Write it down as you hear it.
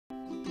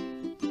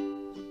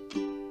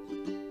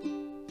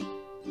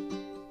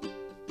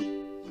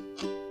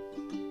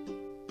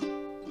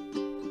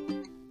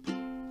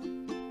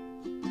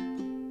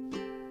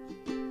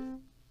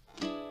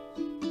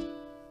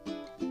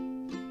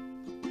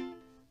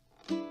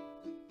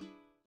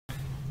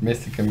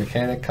Mystic and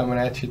Mechanic coming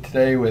at you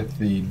today with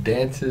the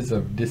Dances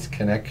of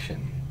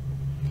Disconnection.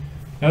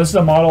 Now this is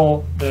a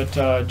model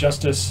that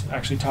Justice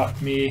actually taught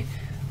me,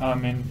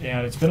 and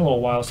it's been a little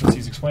while since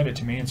he's explained it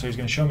to me, and so he's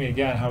going to show me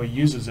again how he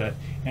uses it.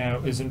 And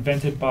it was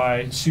invented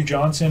by Sue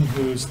Johnson,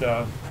 who's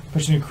the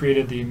person who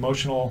created the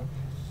emotionally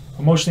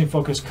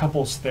focused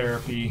couples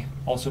therapy,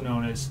 also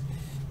known as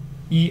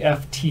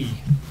EFT.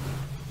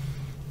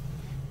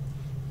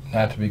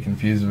 Not to be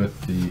confused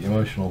with the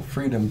emotional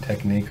freedom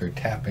technique or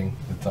tapping.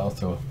 It's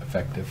also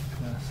effective.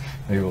 Yes.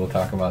 Maybe we'll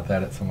talk about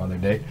that at some other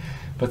date.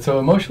 But so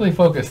emotionally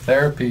focused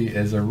therapy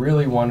is a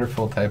really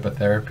wonderful type of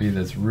therapy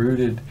that's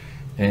rooted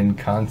in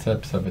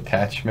concepts of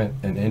attachment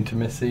and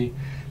intimacy,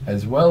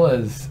 as well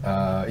as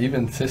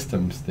even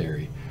systems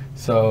theory.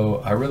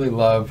 So I really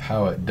love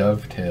how it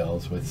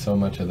dovetails with so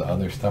much of the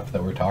other stuff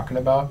that we're talking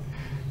about.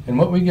 And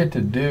what we get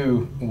to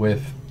do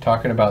with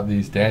talking about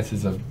these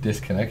dances of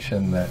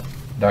disconnection that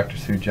Dr.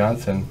 Sue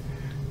Johnson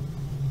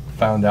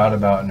found out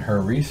about in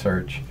her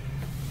research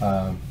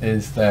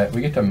is that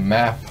we get to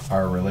map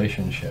our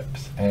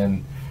relationships.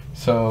 And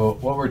so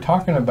what we're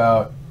talking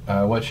about,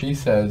 what she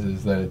says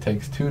is that it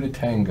takes two to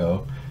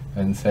tango,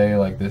 and say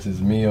like this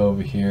is me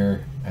over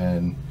here,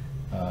 and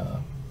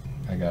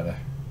I gotta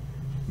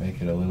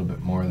make it a little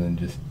bit more than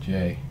just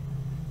Jay.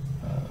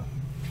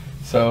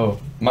 So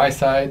my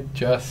side,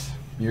 Jess,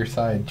 your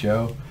side,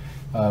 Joe.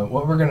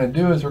 What we're going to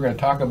do is we're going to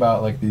talk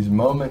about like these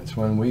moments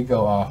when we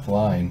go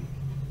offline,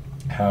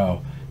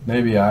 how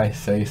maybe I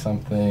say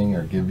something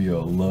or give you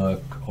a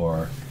look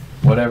or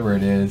whatever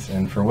it is,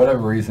 and for whatever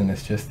reason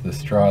it's just the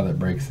straw that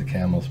breaks the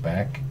camel's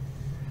back.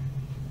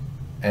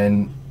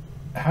 And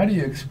how do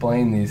you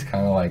explain these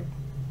kind of like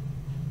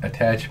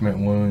attachment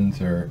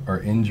wounds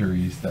or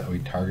injuries that we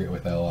target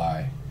with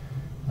LI?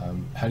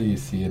 How do you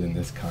see it in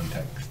this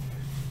context?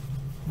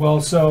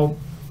 Well, so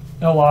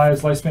LI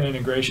is lifespan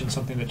integration,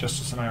 something that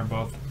Justice and I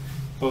are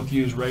both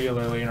use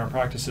regularly in our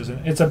practices,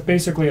 and it's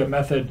basically a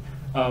method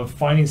of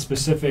finding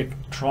specific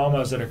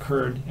traumas that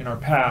occurred in our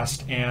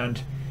past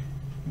and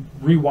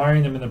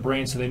rewiring them in the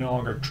brain so they no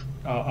longer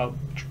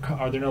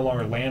they're no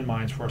longer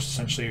landmines for us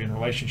essentially in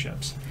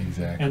relationships.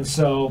 Exactly. And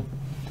so,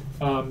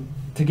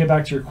 to get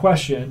back to your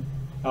question,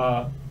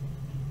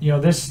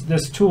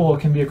 this tool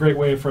can be a great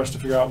way for us to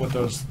figure out what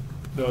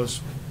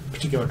those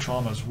particular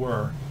traumas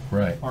were.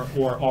 Right.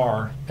 Or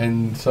are.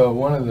 And so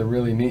one of the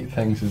really neat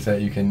things is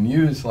that you can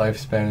use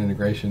lifespan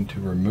integration to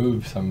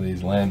remove some of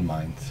these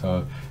landmines.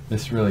 So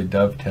this really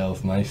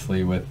dovetails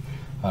nicely with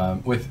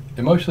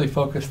emotionally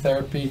focused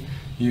therapy.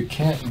 You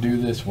can't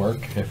do this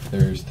work if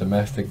there's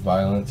domestic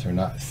violence or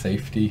not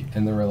safety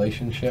in the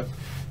relationship.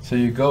 So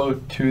you go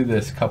to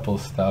this couple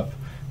stuff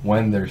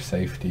when there's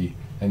safety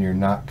and you're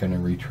not going to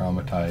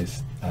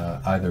re-traumatize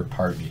either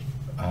party.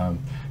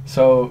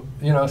 So,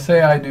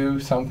 say I do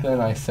something,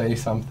 I say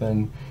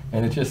something,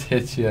 and it just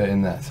hits you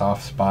in that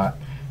soft spot.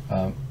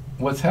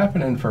 What's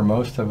happening for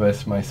most of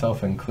us,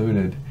 myself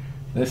included,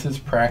 this is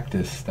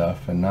practice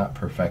stuff and not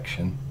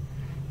perfection.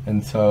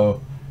 And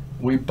so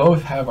we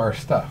both have our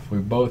stuff. We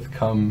both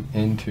come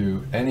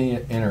into any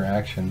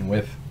interaction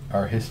with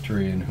our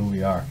history and who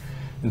we are.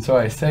 And so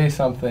I say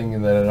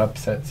something that it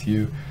upsets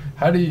you.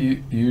 How do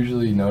you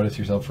usually notice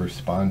yourself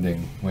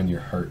responding when you're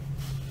hurt?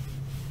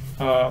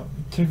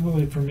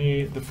 Typically for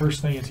me, the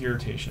first thing is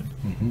irritation.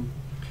 Mm-hmm.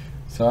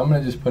 So I'm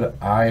going to just put an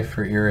I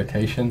for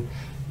irritation.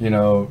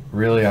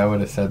 Really I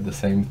would have said the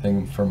same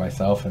thing for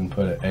myself and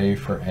put an A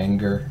for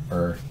anger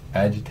or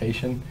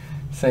agitation.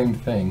 Same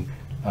thing.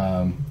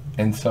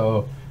 And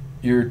so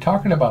you're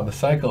talking about the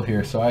cycle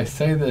here. So I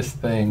say this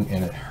thing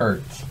and it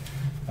hurts.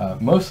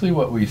 Mostly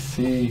what we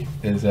see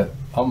is that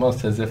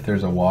almost as if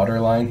there's a water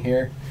line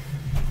here.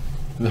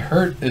 The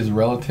hurt is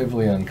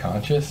relatively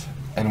unconscious,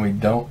 and we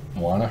don't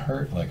want to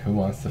hurt. Like, who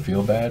wants to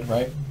feel bad,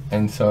 right?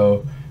 And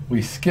so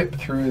we skip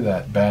through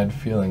that bad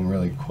feeling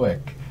really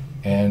quick,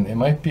 and it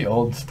might be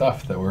old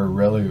stuff that we're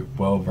really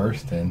well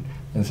versed in.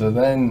 And so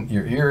then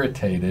you're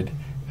irritated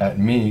at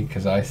me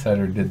because I said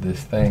or did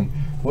this thing.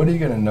 What are you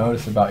going to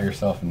notice about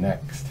yourself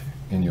next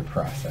in your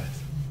process?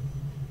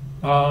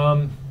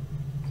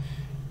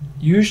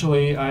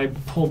 Usually I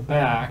pull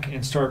back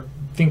and start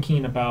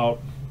thinking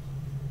about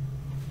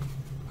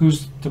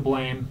who's to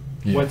blame.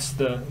 Yeah. What's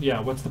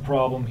the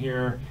problem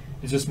here?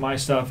 Is this my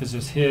stuff? Is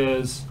this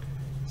his?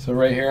 So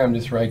right here I'm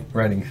just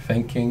writing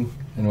thinking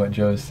and what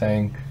Joe's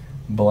saying,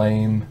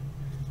 blame.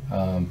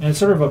 And it's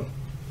sort of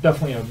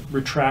definitely a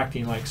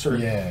retracting, like sort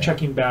of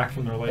checking back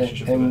from the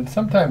relationship. And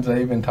sometimes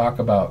I even talk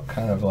about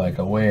kind of like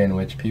a way in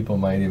which people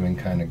might even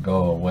kind of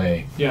go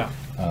away. Yeah.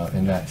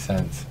 In that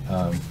sense.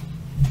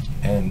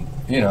 And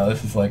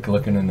this is like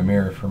looking in the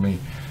mirror for me.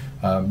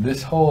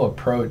 This whole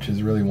approach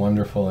is really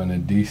wonderful and a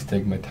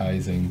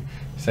destigmatizing,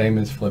 same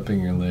as flipping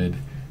your lid.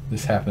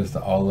 This happens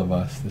to all of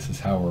us. This is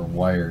how we're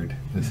wired.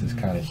 This is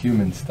kind of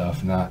human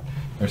stuff, not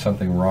there's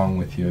something wrong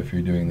with you if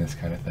you're doing this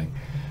kind of thing.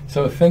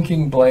 So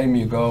thinking, blame,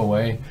 you go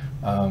away.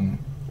 Do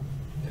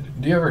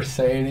you ever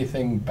say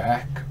anything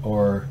back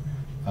or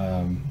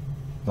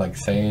like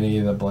say any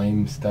of the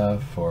blame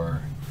stuff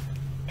or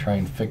try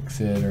and fix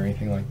it or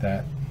anything like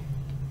that?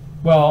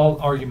 Well, I'll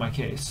argue my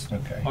case.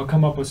 Okay. I'll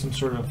come up with some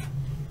sort of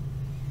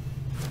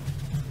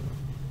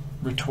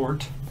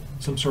retort,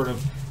 some sort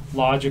of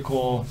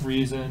logical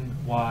reason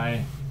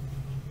why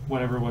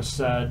whatever was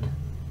said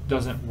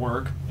doesn't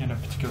work in a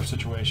particular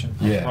situation.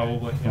 Yeah.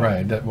 Probably. Yeah.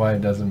 Right. Why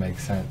it doesn't make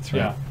sense, right?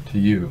 Yeah. To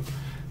you.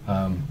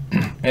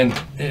 And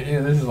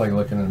this is like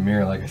looking in a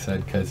mirror, like I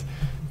said, because,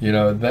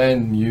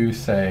 then you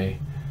say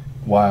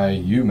why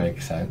you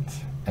make sense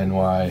and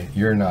why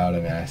you're not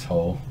an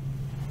asshole,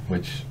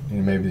 which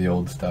maybe the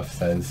old stuff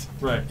says,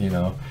 right.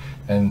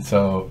 And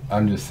so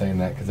I'm just saying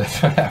that because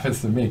that's what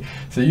happens to me.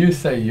 So you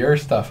say your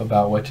stuff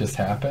about what just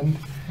happened,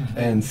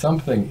 and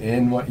something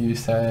in what you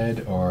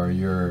said or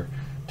your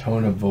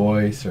tone of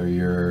voice or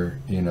your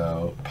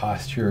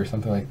posture or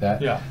something like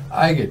that, yeah.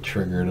 I get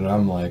triggered and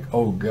I'm like,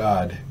 oh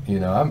God,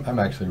 I'm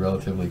actually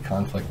relatively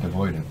conflict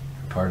avoidant,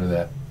 part of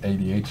that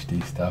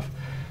ADHD stuff,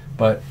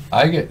 but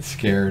I get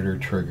scared or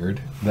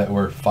triggered that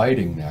we're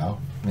fighting now,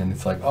 and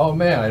it's like, oh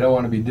man, I don't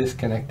want to be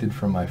disconnected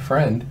from my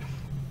friend,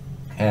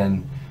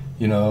 and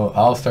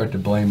I'll start to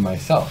blame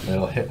myself.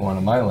 It'll hit one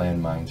of my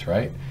landmines,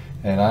 right?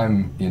 And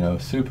I'm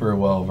super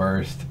well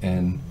versed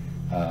in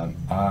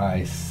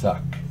I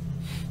suck.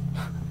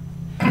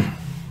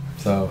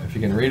 So if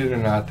you can read it or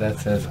not, that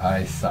says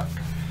I suck.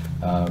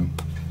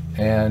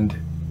 And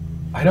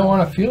I don't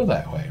want to feel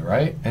that way,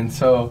 right? And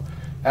so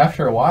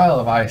after a while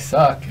of I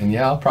suck, and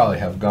yeah, I'll probably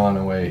have gone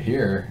away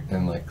here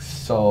and like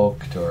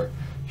sulked or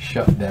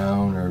shut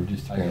down or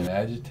just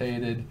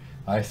agitated.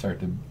 I start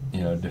to,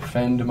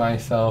 defend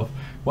myself.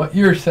 What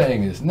you're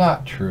saying is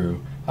not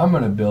true. I'm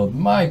going to build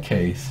my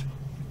case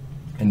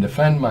and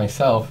defend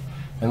myself.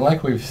 And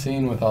like we've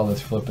seen with all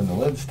this flipping the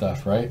lid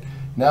stuff, right?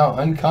 Now,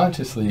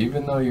 unconsciously,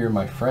 even though you're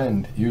my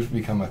friend, you've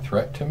become a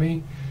threat to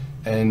me,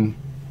 and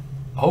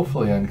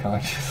hopefully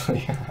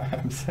unconsciously,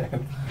 I'm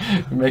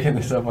making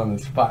this up on the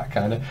spot,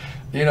 kind of,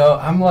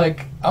 I'm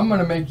like, I'm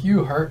going to make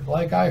you hurt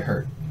like I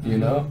hurt,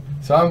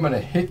 So I'm going to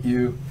hit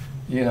you,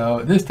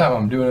 this time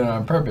I'm doing it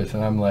on purpose,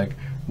 and I'm like,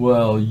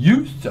 well,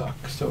 you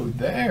suck, so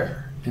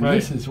there, and right.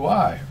 This is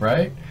why,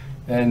 right?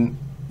 And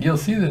you'll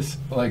see this,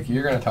 like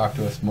you're going to talk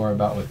to us more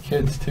about with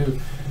kids, too.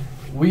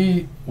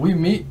 We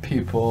meet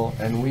people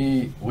and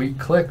we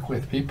click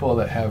with people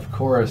that have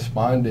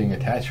corresponding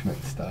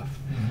attachment stuff.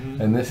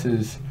 And this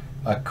is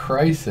a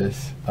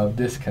crisis of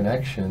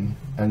disconnection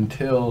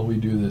until we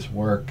do this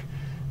work,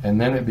 and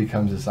then it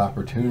becomes this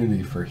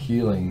opportunity for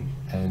healing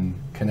and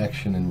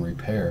connection and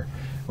repair,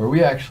 where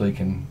we actually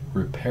can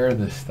repair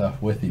this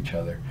stuff with each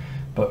other.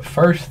 But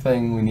first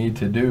thing we need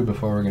to do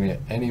before we're going to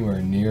get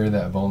anywhere near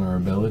that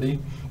vulnerability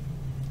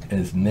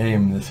is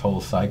name this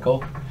whole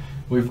cycle.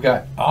 We've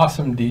got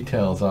awesome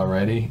details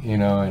already,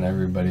 and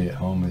everybody at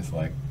home is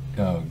like,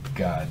 oh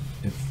God,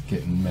 it's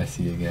getting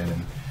messy again,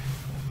 and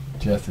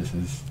justice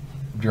is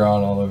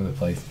drawn all over the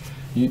place.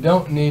 You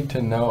don't need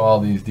to know all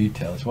these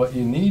details. What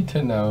you need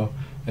to know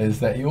is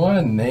that you want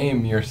to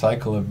name your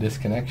cycle of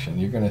disconnection.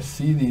 You're going to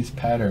see these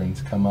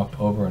patterns come up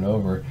over and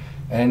over,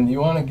 and you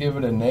want to give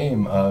it a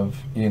name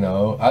of,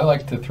 I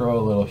like to throw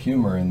a little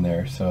humor in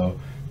there. So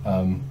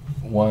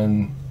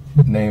one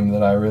name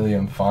that I really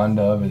am fond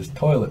of is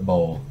toilet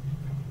bowl.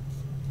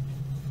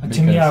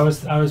 To me, I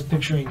was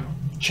picturing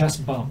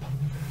chest bump.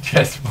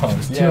 Chest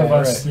bump. Two of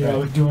us,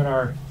 doing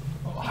our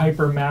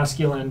hyper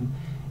masculine,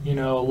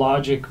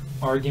 logic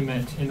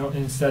argument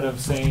instead of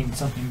saying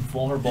something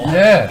vulnerable.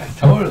 Yeah,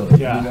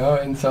 totally.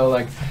 Yeah. And so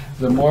like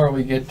the more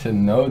we get to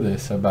know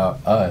this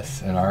about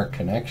us and our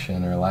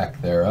connection or lack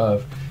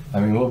thereof, I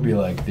mean, we'll be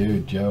like,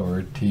 dude, Joe,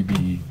 we're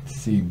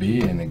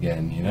TBCBing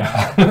again,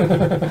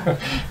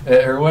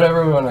 or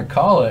whatever we want to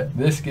call it.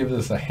 This gives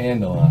us a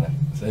handle on it.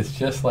 So it's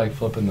just like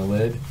flipping the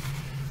lid.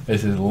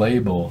 It's a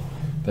label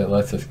that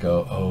lets us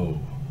go, oh,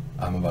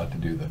 I'm about to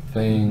do the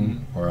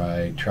thing, or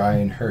I try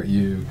and hurt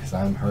you because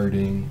I'm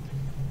hurting,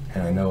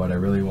 and I know what I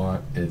really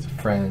want is a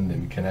friend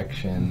and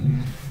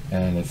connection,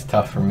 and it's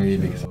tough for me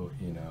because,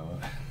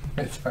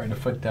 it's hard to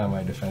put down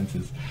my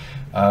defenses.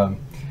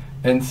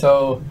 And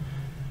so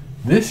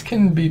this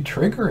can be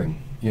triggering,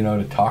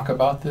 to talk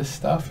about this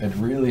stuff. It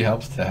really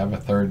helps to have a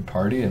third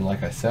party, and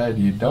like I said,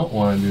 you don't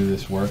want to do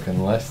this work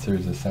unless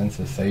there's a sense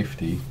of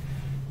safety.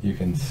 You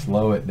can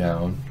slow it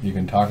down. You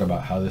can talk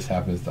about how this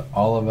happens to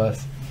all of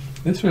us.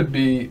 This would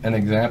be an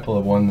example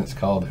of one that's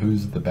called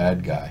Who's the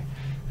Bad Guy?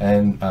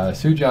 And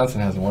Sue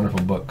Johnson has a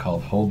wonderful book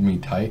called Hold Me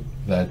Tight.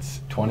 That's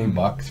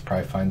 $20.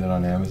 Probably find it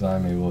on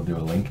Amazon. Maybe we'll do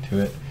a link to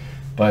it.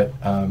 But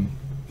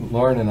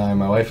Lauren and I,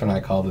 my wife and I,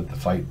 called it the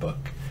fight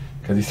book,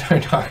 because he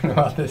started talking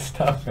about this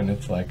stuff, and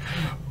it's like,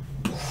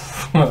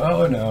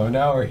 oh no,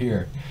 now we're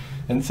here.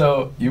 And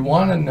so you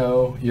want to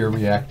know your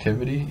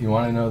reactivity. You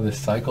want to know this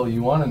cycle.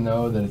 You want to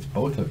know that it's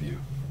both of you,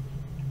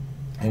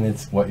 and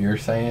it's what you're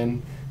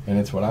saying, and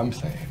it's what I'm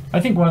saying. I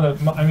think one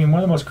of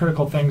the most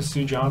critical things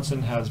Sue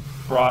Johnson has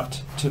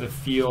brought to the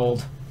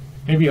field,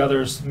 many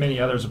others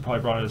have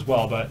probably brought it as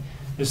well, but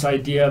this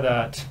idea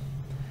that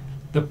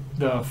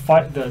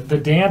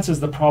the dance is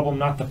the problem,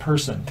 not the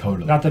person,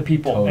 totally, not the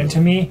people. Totally. And to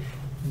me,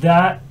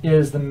 that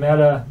is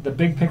the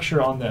big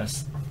picture on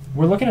this.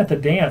 We're looking at the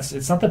dance.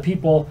 It's not the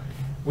people.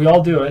 we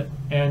all do it,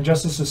 and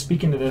Justice was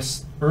speaking to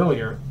this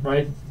earlier,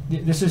 right?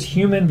 This is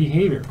human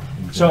behavior.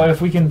 Exactly. So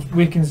if we can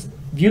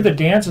view the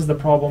dance as the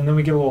problem, then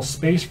we get a little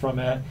space from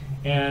it,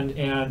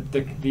 and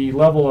the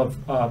level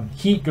of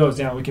heat goes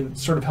down. We can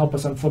sort of help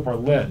us unflip our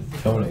lid.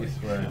 Totally.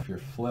 Where if you're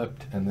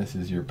flipped and this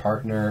is your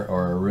partner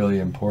or a really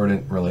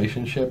important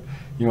relationship,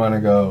 you want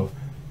to go,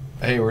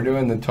 hey, we're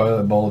doing the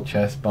toilet bowl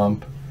chest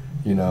bump.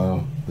 You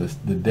know,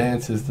 the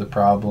dance is the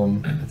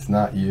problem. It's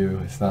not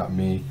you. It's not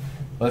me.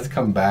 Let's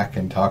come back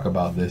and talk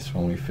about this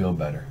when we feel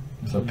better.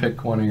 So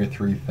pick one of your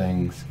 3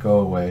 things, go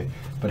away,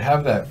 but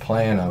have that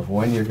plan of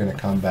when you're going to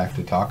come back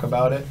to talk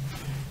about it,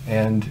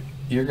 and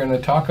you're going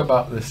to talk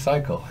about this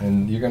cycle,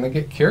 and you're going to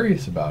get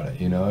curious about it,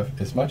 you know,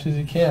 as much as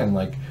you can.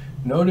 Like,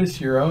 notice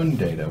your own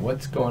data.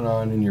 What's going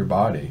on in your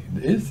body?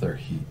 Is there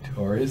heat,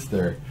 or is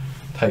there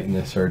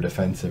tightness or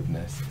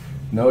defensiveness?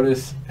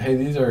 Notice, hey,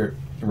 these are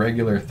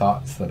regular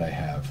thoughts that I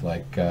have.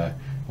 Like,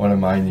 one of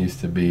mine used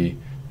to be,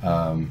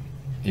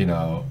 you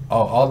know,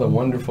 all the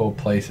wonderful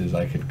places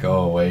I could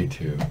go away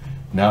to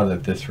now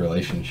that this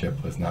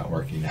relationship was not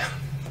working out,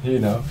 you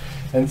know?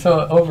 And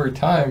so over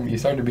time, you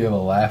start to be able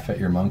to laugh at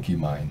your monkey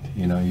mind.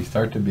 You know, you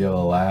start to be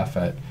able to laugh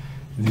at,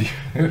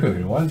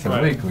 dude, once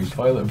a week we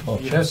toilet bowl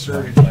chest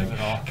bump.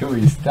 Like, can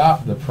we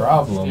stop the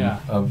problem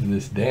of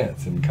this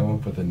dance and come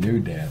up with a new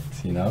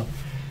dance, you know?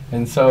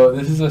 And so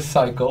this is a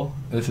cycle.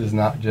 This is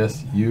not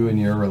just you and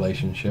your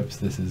relationships.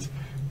 There's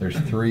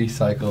 3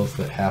 cycles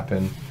that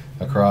happen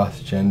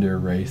across gender,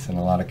 race, and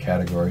a lot of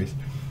categories.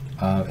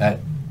 At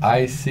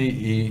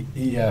ICEFT.com,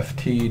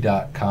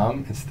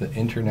 it's the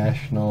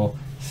International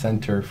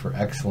Center for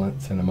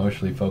Excellence in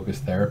Emotionally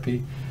Focused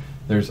Therapy.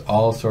 There's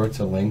all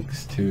sorts of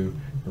links to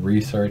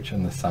research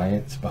and the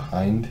science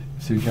behind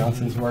Sue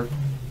Johnson's work.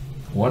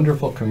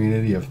 Wonderful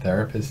community of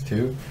therapists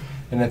too.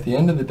 And at the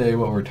end of the day,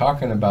 what we're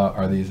talking about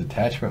are these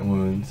attachment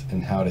wounds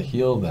and how to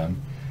heal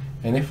them.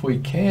 And if we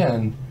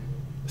can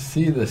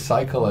see the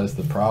cycle as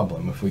the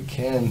problem, if we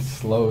can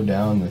slow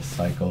down this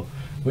cycle,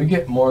 we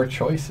get more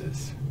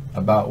choices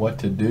about what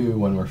to do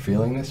when we're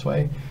feeling this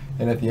way.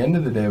 And at the end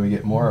of the day, we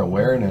get more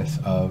awareness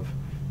of,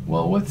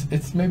 well,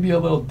 it's maybe a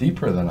little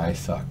deeper than I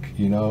suck.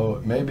 You know,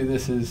 maybe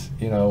this is,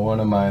 you know, one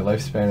of my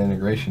lifespan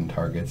integration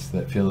targets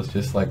that feels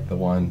just like the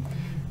one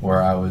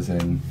where I was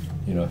in,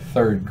 you know,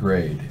 3rd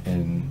grade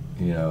and,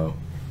 you know,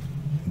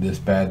 this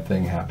bad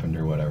thing happened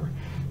or whatever.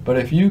 But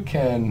if you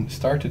can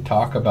start to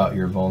talk about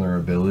your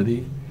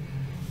vulnerability,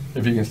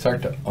 if you can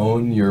start to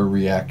own your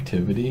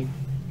reactivity,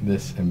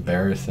 this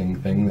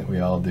embarrassing thing that we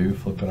all do,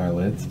 flipping our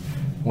lids,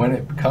 when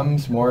it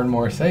becomes more and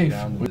more safe,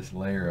 with this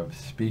layer of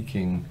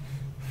speaking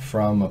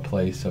from a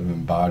place of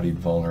embodied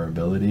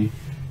vulnerability,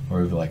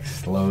 where we've like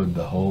slowed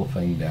the whole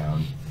thing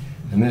down.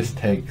 And this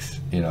takes,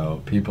 you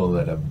know, people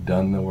that have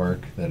done the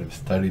work, that have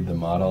studied the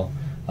model.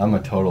 I'm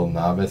a total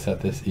novice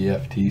at this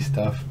EFT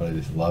stuff, but I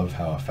just love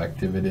how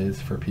effective it is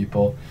for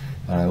people.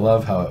 And I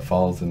love how it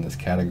falls in this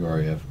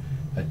category of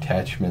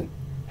attachment,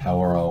 how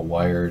we're all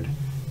wired,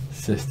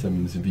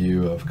 systems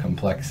view of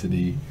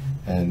complexity.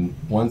 And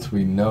once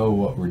we know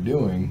what we're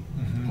doing,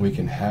 we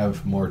can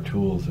have more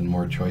tools and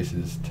more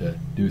choices to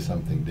do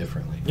something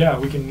differently. Yeah,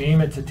 we can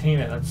name it to tame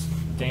it. That's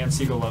Dan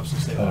Siegel loves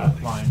to say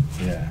that line.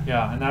 Yeah.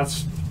 Yeah, and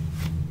that's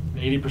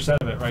 80%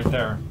 of it right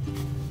there.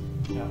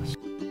 Yes.